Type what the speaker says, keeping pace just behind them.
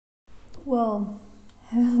Well,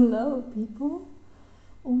 hello people.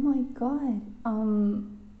 Oh my god.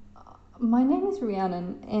 My name is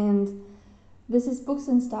Rhiannon and this is Books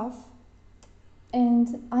and Stuff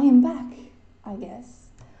and I am back, I guess.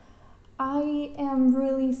 I am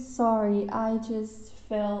really sorry. I just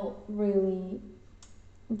felt really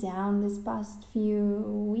down this past few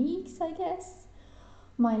weeks, I guess.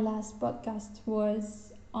 My last podcast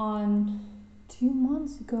was on 2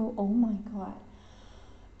 months ago. Oh my god.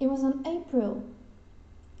 It was on April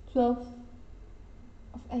 12th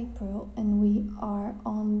of April, and we are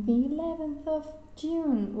on the 11th of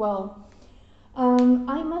June. Well,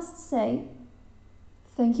 I must say,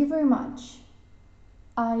 thank you very much.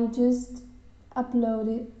 I just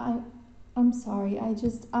uploaded. I'm sorry. I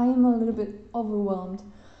am a little bit overwhelmed.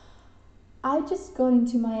 I just got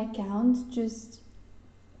into my account, just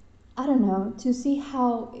I don't know, to see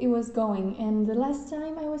how it was going. And the last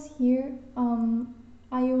time I was here,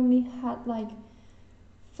 I only had like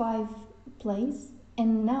 5 plays,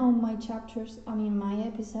 and now my episodes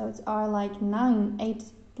are like 8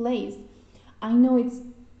 plays. I know it's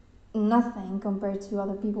nothing compared to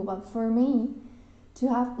other people, but for me to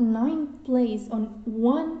have 9 plays on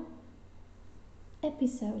one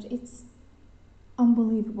episode, it's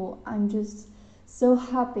unbelievable. I'm just so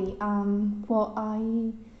happy. I've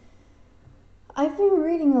been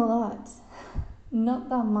reading a lot. Not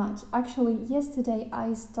that much. Actually, yesterday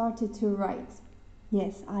I started to write.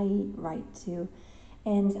 Yes, I write too.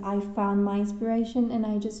 And I found my inspiration and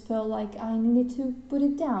I just felt like I needed to put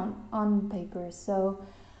it down on paper. So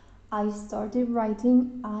I started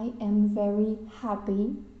writing. I am very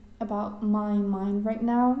happy about my mind right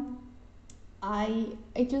now. I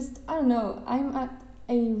don't know. I'm at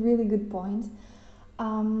a really good point.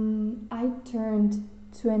 I turned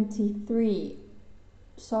 23.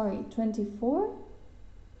 Sorry, 24?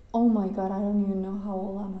 Oh my god, I don't even know how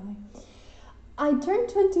old am I turned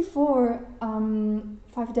 24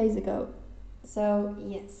 5 days ago. So,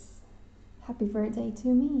 yes, happy birthday to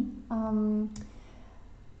me.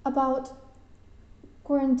 About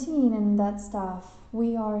quarantine and that stuff,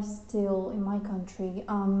 we are still in my country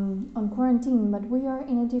on quarantine, but we are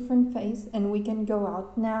in a different phase and we can go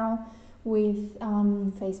out now with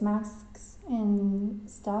face masks and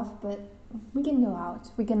stuff, but we can go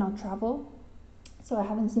out, we cannot travel. So I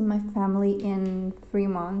haven't seen my family in 3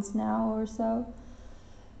 months now or so.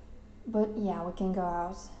 But yeah, we can go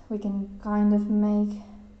out. We can kind of make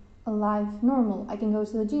a life normal. I can go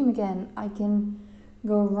to the gym again. I can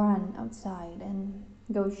go run outside and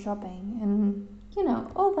go shopping and,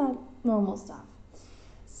 all that normal stuff.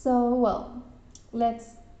 So, well,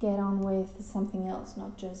 let's get on with something else,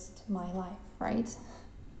 not just my life, right?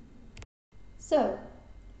 So,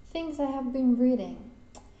 things I have been reading.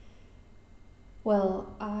 Well,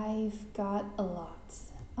 I've got a lot.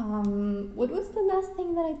 What was the last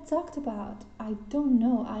thing that I talked about? I don't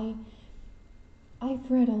know. I've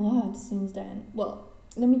read a lot since then. Well,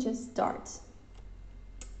 let me just start.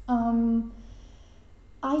 Um,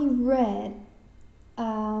 I read.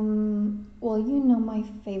 Well, my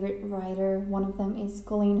favorite writer. One of them is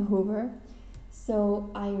Colleen Hoover. So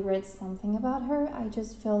I read something about her. I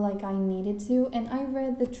just felt like I needed to, and I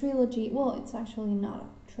read the trilogy. Well, it's actually not a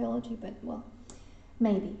trilogy, but well,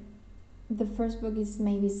 maybe. The first book is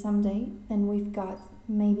Maybe Someday, then we've got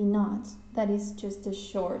Maybe Not. That is just a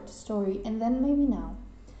short story, and then Maybe Now.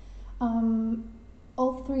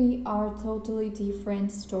 All three are totally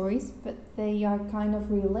different stories, but they are kind of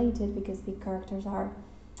related because the characters are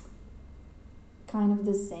kind of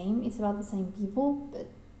the same. It's about the same people, but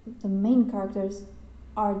the main characters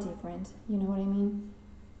are different. You know what I mean?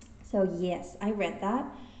 So, yes, I read that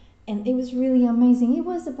and it was really amazing. It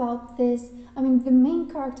was about this. The main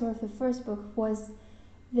character of the first book was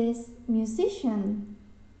this musician.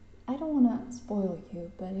 I don't want to spoil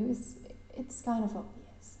you, but it's kind of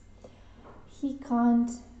obvious. He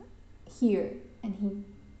can't hear and he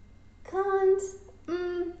can't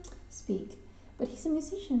speak, but he's a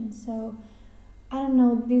musician. So I don't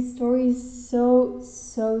know. This story is so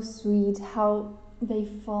sweet. How they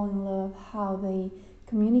fall in love, how they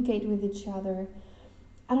communicate with each other.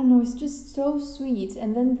 I don't know, it's just so sweet.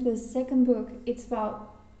 And then the second book, it's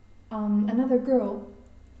about another girl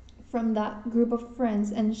from that group of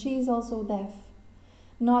friends, and she's also deaf.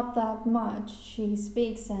 Not that much. She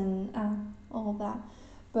speaks and all that,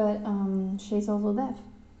 but she's also deaf.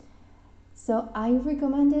 So I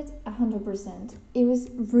recommend it 100%. It was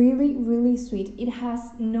really sweet. It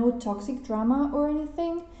has no toxic drama or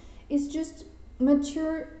anything. It's just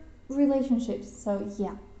mature relationships. So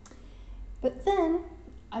yeah. But then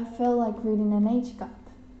I felt like reading an age gap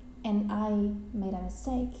and I made a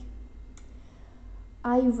mistake.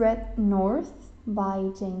 I read North by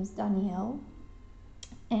James Daniel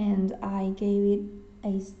and I gave it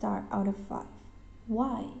a star out of 5.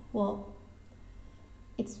 Why? Well,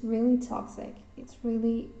 it's really toxic. It's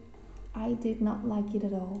really, I did not like it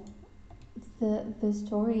at all. The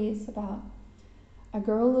story is about a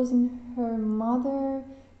girl losing her mother,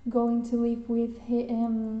 going to live with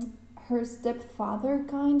her stepfather,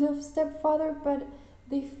 kind of stepfather, but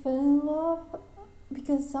they fell in love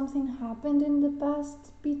because something happened in the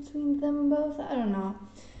past between them both. I don't know.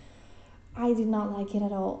 I did not like it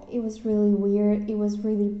at all. It was really weird. It was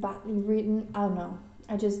really badly written. I don't know.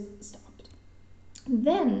 I just stopped.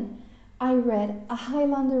 Then I read A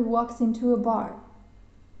Highlander Walks into a Bar.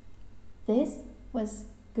 This was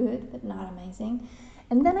good, but not amazing.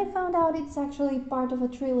 And then I found out it's actually part of a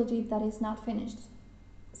trilogy that is not finished.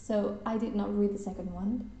 So I did not read the second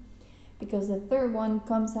one because the third one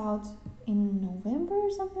comes out in November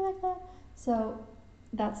or something like that. So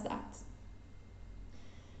that's that.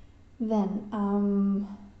 Then,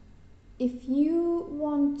 if you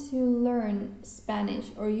want to learn Spanish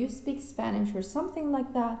or you speak Spanish or something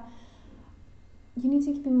like that, you need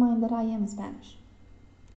to keep in mind that I am Spanish.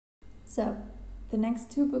 So, the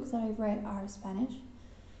next 2 books that I've read are Spanish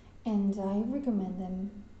and I recommend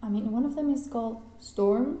them. I mean, one of them is called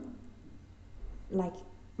Storm, like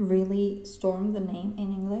really Storm, the name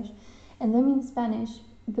in English, and then in Spanish,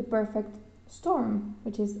 The Perfect Storm,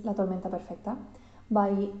 which is La Tormenta Perfecta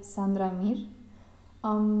by Sandra Mir.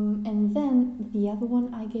 And then the other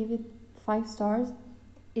one, I gave it 5 stars.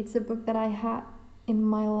 It's a book that I had in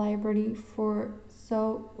my library for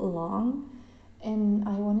so long and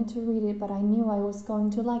I wanted to read it, but I knew I was going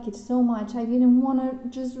to like it so much. I didn't want to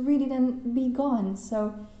just read it and be gone,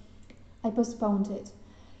 so I postponed it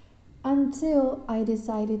until I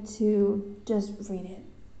decided to just read it.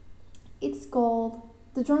 It's called,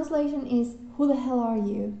 the translation is Who the Hell Are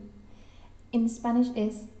You? In Spanish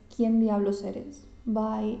is ¿Quién diablos eres?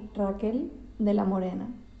 By Raquel de la Morena.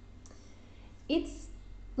 It's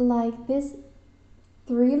like this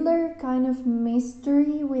thriller kind of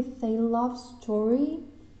mystery with a love story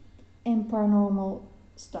and paranormal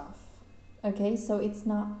stuff. Okay, so it's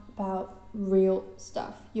not about real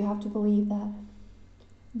stuff. You have to believe that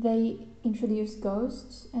they introduce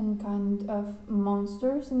ghosts and kind of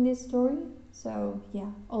monsters in this story. So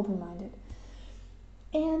yeah, open-minded.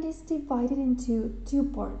 And it's divided into 2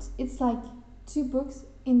 parts. It's like 2 books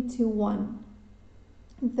into one.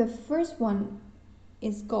 The first one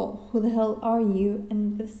is called Who the Hell Are You?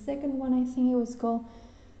 And the second one, I think it was called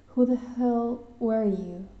Who the Hell Were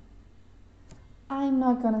You? I'm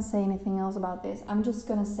not gonna say anything else about this. I'm just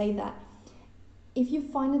gonna say that if you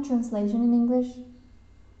find a translation in English,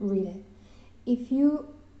 read it. If you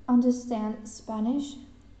understand Spanish,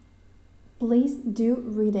 please do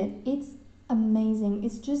read it. It's amazing.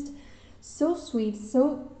 It's just so sweet,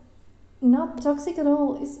 so not toxic at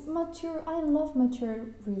all. It's mature. I love mature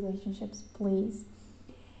relationships, please.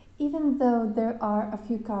 Even though there are a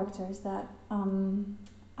few characters that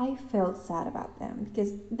I felt sad about them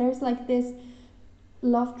because there's like this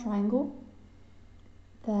love triangle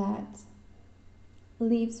that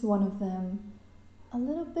leaves one of them a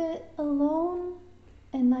little bit alone,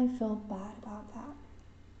 and I felt bad about that.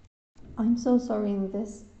 I'm so sorry. In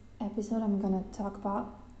this episode I'm gonna talk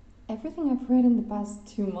about everything I've read in the past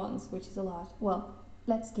 2 months, which is a lot. Well,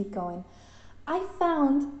 let's keep going. I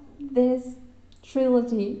found this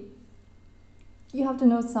trilogy. You have to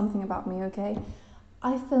know something about me, okay?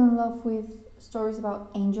 I fell in love with stories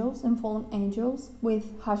about angels and fallen angels with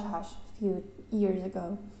Hush Hush a few years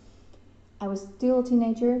ago. I was still a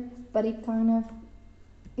teenager, but it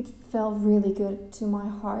felt really good to my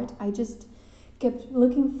heart. I just kept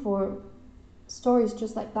looking for stories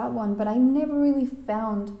just like that one, but I never really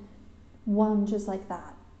found one just like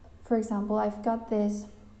that. For example, I've got this,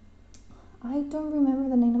 I don't remember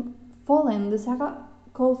the name of Fallen, the saga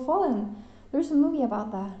called Fallen. There's a movie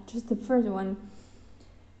about that, just the first one.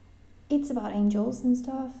 It's about angels and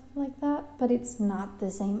stuff like that, but it's not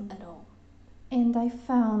the same at all. And I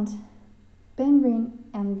found Penryn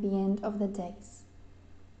and the End of the Days.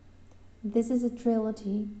 This is a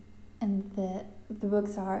trilogy, and the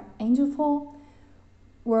books are Angelfall,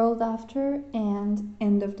 World After, and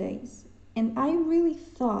End of Days. And I really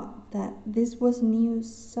thought that this was a new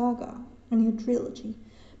saga, a new trilogy,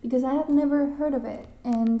 because I had never heard of it,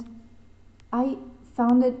 and I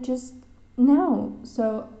found it just now,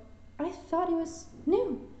 so I thought it was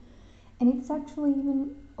new. And it's actually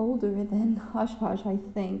even older than Hush Hush, I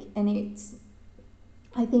think, and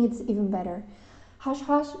I think it's even better. Hush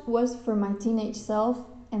Hush was for my teenage self,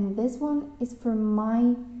 and this one is for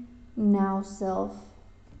my now self.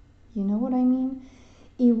 You know what I mean?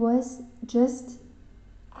 it was just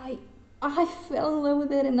I I fell in love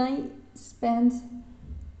with it, and I spent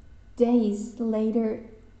days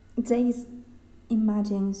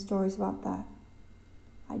imagining stories about that.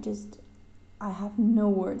 I just I have no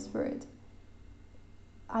words for it.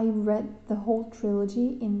 I read the whole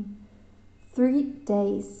trilogy in 3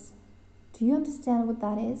 days. Do you understand what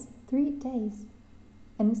that is? 3 days.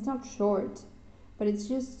 And it's not short, but it's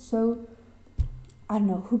just so, I don't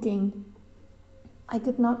know, hooking. I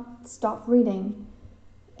could not stop reading,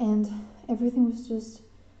 and everything was just.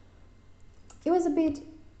 It was a bit.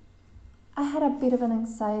 I had a bit of an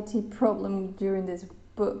anxiety problem during these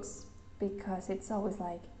books because it's always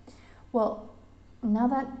like, well, now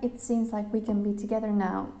that it seems like we can be together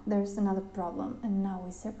now, there's another problem, and now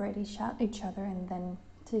we separate each other and then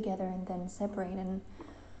together and then separate and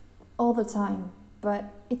all the time. But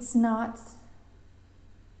it's not.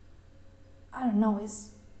 I don't know.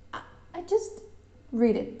 I just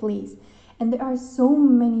read it, please. And there are so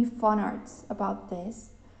many fan arts about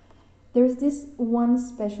this. There's this one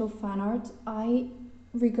special fan art. I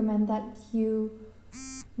recommend that you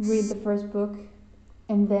read the first book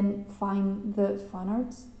and then find the fan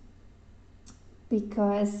arts,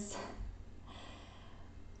 because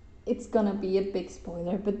it's gonna be a big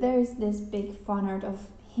spoiler, but there's this big fan art of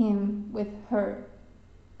him with her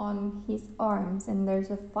on his arms, and there's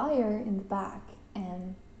a fire in the back,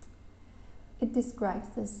 and it describes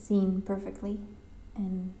the scene perfectly,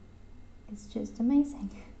 and it's just amazing.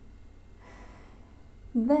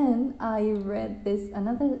 Then I read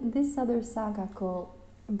this other saga called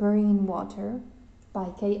Bury in Water by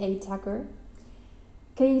K.A. Tucker.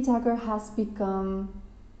 K.A. Tucker has become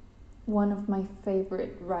one of my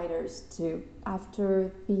favorite writers too.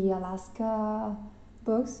 After the Alaska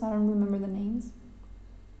books, I don't remember the names,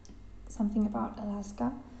 something about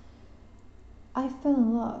Alaska, I fell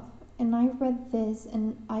in love, and I read this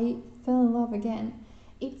and I fell in love again.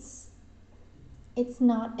 It's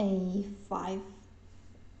not a 5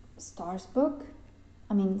 stars book,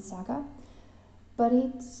 I mean saga, but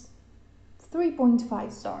it's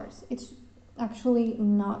 3.5 stars. It's actually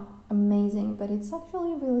not amazing, but it's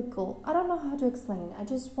actually really cool. I don't know how to explain it. I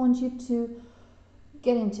just want you to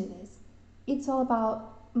get into this. It's all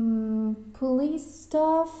about police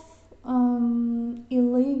stuff,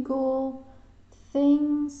 illegal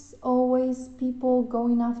things, always people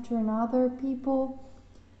going after another people,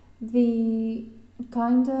 the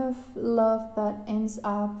kind of love that ends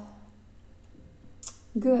up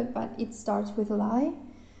good, but it starts with a lie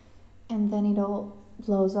and then it all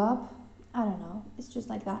blows up. I don't know, it's just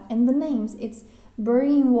like that. And the names, it's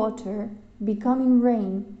Burying Water, Becoming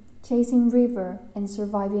Rain, Chasing River, and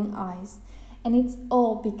Surviving Ice. And it's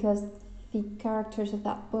all because the characters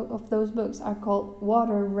of those books are called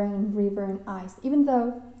Water, Rain, River, and Ice. Even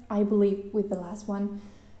though I believe with the last one,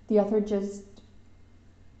 the author just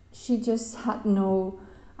had no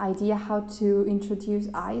idea how to introduce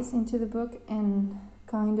ice into the book, and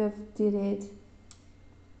kind of did it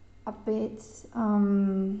a bit,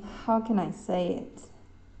 how can I say it?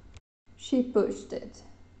 She pushed it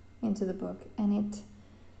into the book, and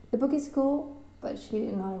the book is cool, but she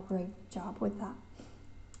did not a great job with that.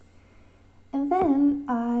 And then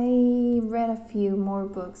I read a few more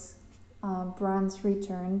books. Bran's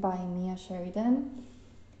Return by Mia Sheridan,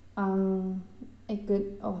 a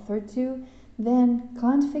good author too. Then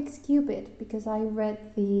Can't Fix Cupid, because I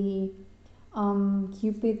read the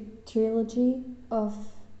Cupid trilogy of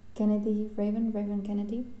Raven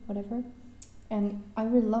Kennedy, whatever, and I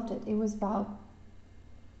really loved it. It was about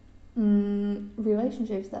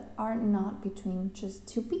relationships that are not between just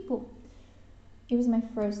two people. It was my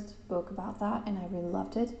first book about that, and I really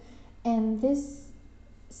loved it. And this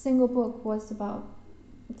single book was about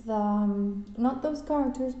the not those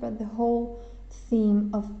characters, but the whole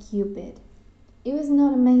theme of Cupid. It was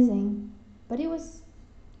not amazing, but it was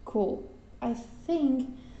cool. I think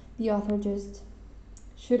the author just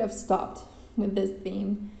should have stopped with this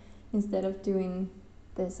theme instead of doing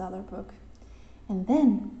this other book. And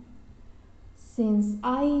then, since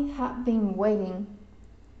I have been waiting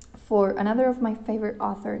for another of my favorite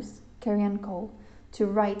authors, Carrie Ann Cole, to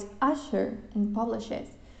write Usher and publish it.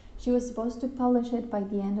 She was supposed to publish it by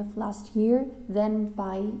the end of last year, then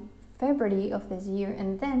by February of this year,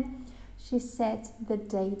 and then she set the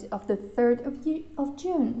date of the 3rd of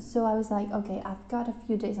June. So I was like, okay, I've got a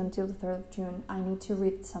few days until the 3rd of June. I need to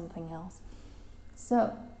read something else.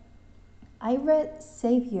 So I read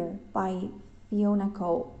Savior by Fiona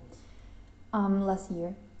Cole last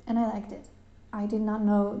year, and I liked it. I did not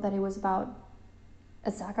know that it was about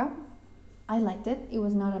a saga. I liked it. It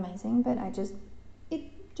was not amazing, but it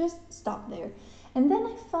just stopped there. And then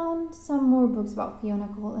I found some more books about Fiona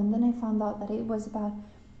Cole, and then I found out that it was about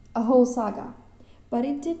a whole saga. But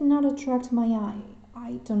it did not attract my eye.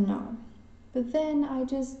 I don't know. But then I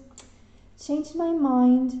just changed my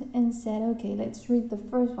mind and said, okay, let's read the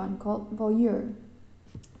first one called Voyeur.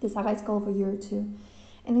 The saga is called Voyeur too.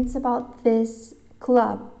 And it's about this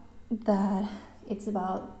club that it's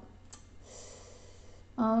about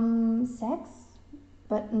sex,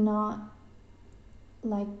 but not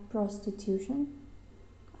like prostitution.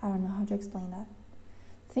 I don't know how to explain that.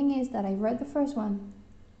 Thing is that I read the first one,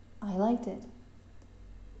 I liked it.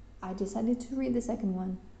 I decided to read the second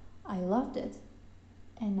one, I loved it.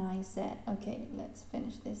 And I said, okay, let's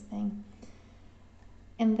finish this thing.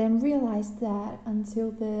 And then realized that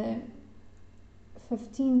until the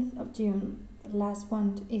 15th of June, the last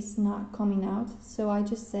one is not coming out. So I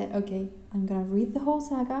just said, okay, I'm gonna read the whole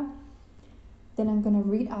saga, then I'm gonna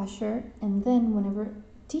read Usher, and then whenever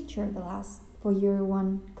Teacher, the last Voyeur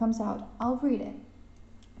one, comes out, I'll read it.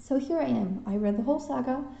 So here I am. I read the whole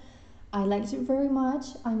saga. I liked it very much.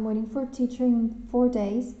 I'm waiting for Teacher in 4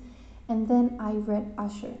 days. And then I read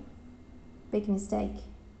Usher. Big mistake.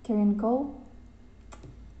 Karen Cole,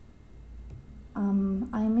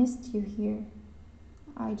 I missed you here.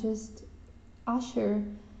 Usher,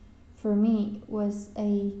 for me, was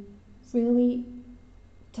a really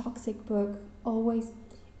toxic book. Always,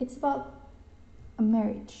 it's about a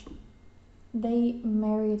marriage. They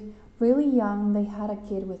married really young, they had a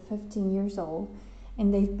kid with 15 years old,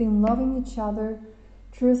 and they've been loving each other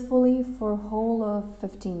truthfully for a whole of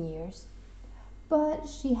 15 years. But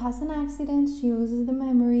she has an accident, she loses the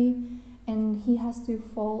memory, and he has to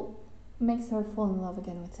makes her fall in love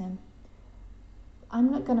again with him.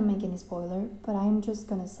 I'm not gonna make any spoiler, but I'm just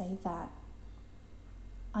gonna say that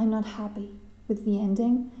I'm not happy with the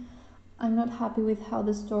ending. I'm not happy with how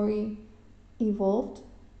the story evolved,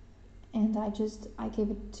 and I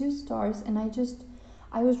gave it 2 stars, and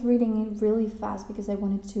I was reading it really fast because I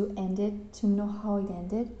wanted to end it, to know how it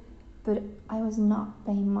ended, but I was not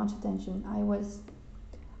paying much attention.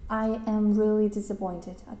 I am really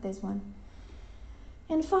disappointed at this one.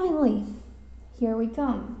 And finally, here we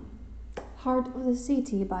come. Heart of the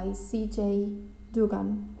City by C.J.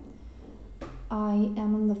 Dugan. I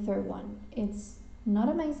am on the 3rd one. It's not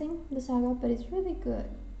amazing, the saga, but it's really good.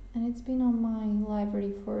 And it's been on my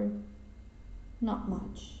library for not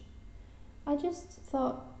much. I just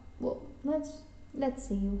thought, well, let's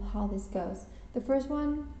see how this goes. The first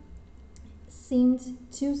one seemed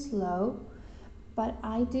too slow, but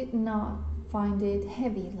I did not find it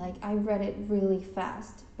heavy. Like, I read it really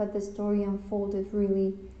fast, but the story unfolded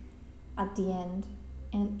really at the end,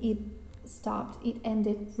 and it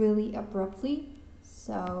ended really abruptly.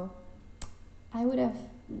 So I would have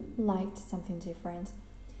liked something different.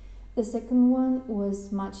 The second one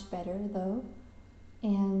was much better though,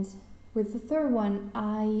 and with the third one,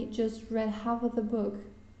 I just read half of the book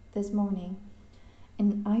this morning,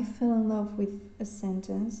 and I fell in love with a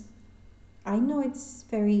sentence. I know it's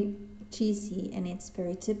very cheesy and it's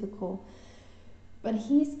very typical, but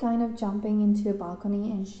he's kind of jumping into a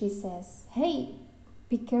balcony and she says, "Hey,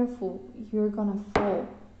 be careful, you're gonna fall."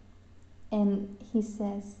 And he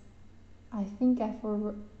says, "I think I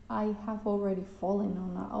have already fallen,"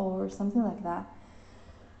 or something like that.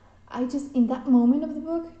 In that moment of the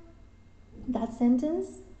book, that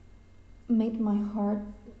sentence made my heart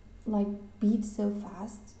like beat so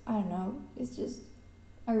fast. I don't know,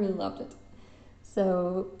 I really loved it.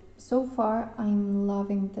 So far I'm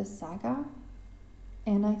loving the saga,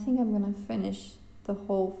 and I think I'm gonna finish the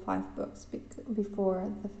whole 5 books before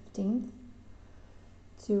the 15th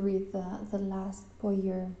to read the last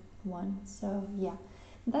Voyeur one. So yeah,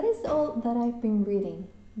 that is all that I've been reading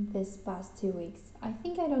this past 2 weeks. I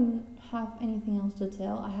think I don't have anything else to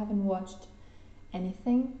tell. I haven't watched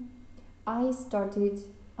anything. I started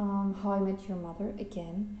How I Met Your Mother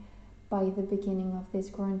again by the beginning of this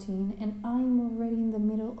quarantine, and I'm already in the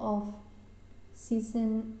middle of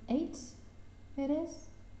season 8, it is,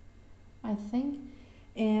 I think.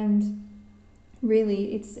 And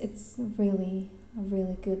really, it's really a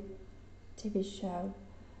really good TV show,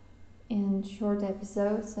 and short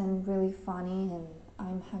episodes, and really funny, and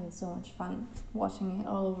I'm having so much fun watching it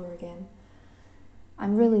all over again.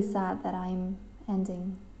 I'm really sad that I'm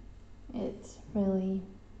ending it really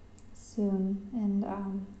soon, and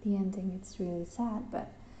the ending, it's really sad,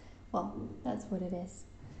 but well, that's what it is.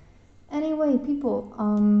 Anyway, people,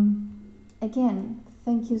 again,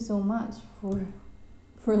 thank you so much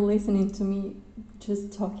for listening to me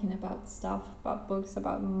just talking about stuff, about books,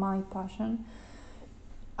 about my passion.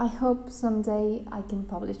 I hope someday I can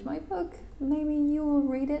publish my book. Maybe you will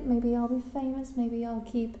read it, maybe I'll be famous, maybe I'll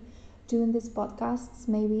keep doing these podcasts.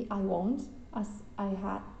 Maybe I won't, as I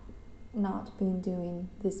had not been doing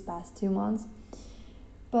this past 2 months.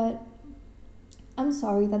 But I'm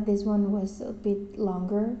sorry that this one was a bit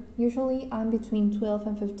longer. Usually I'm between 12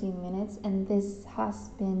 and 15 minutes, and this has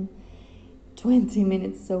been 20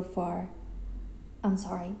 minutes so far. I'm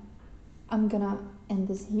sorry. I'm gonna end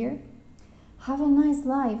this here. Have a nice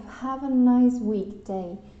life, have a nice week,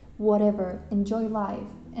 day, whatever. Enjoy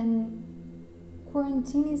life. And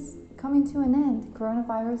quarantine is coming to an end.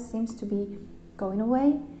 Coronavirus seems to be going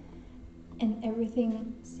away, and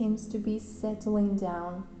everything seems to be settling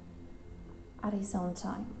down at its own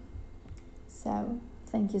time. So,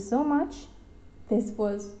 thank you so much. This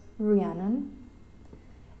was Rhiannon,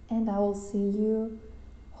 and I will see you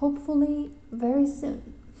hopefully very soon.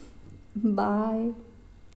 Bye.